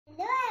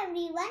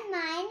everyone,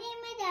 my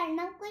name is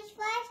Arnav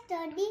Kushwa. I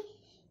study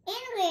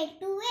in grade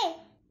 2A.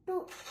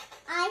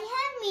 I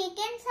have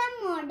made some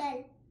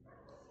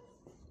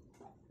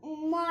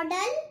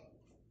model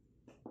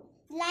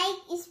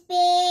like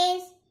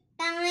space,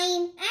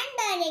 time and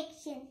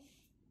direction.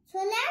 So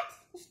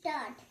let's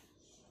start.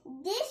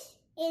 This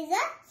is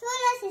a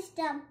solar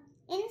system.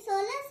 In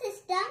solar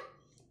system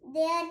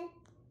there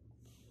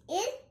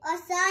is a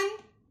sun,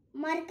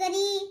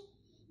 Mercury,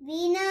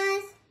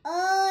 Venus,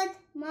 Earth,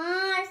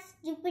 Mars,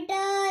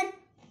 Jupiter,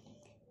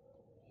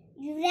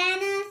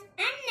 Uranus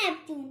and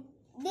Neptune.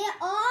 They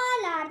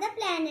all are the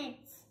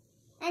planets.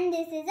 And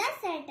this is a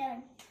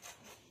Saturn.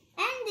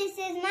 And this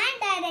is my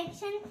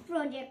direction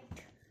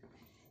project.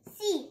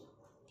 See,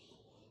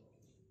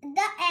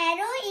 the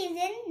arrow is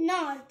in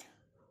north.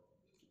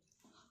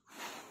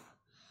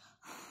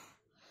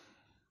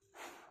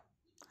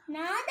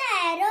 Now the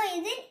arrow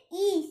is in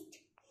east.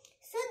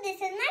 So this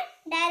is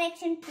my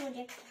direction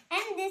project.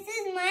 And this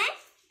is my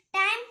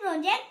time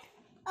project,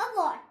 a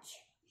watch.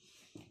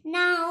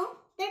 Now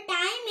the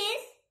time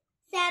is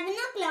 7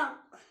 o'clock.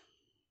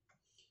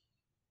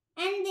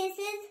 And this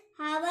is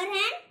hour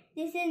hand,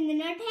 this is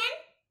minute hand,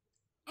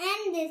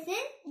 and this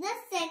is the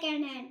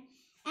second hand.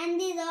 And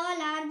these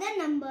all are the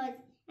numbers.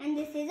 And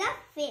this is a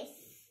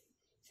face.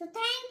 So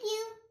thank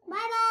you. Bye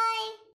bye.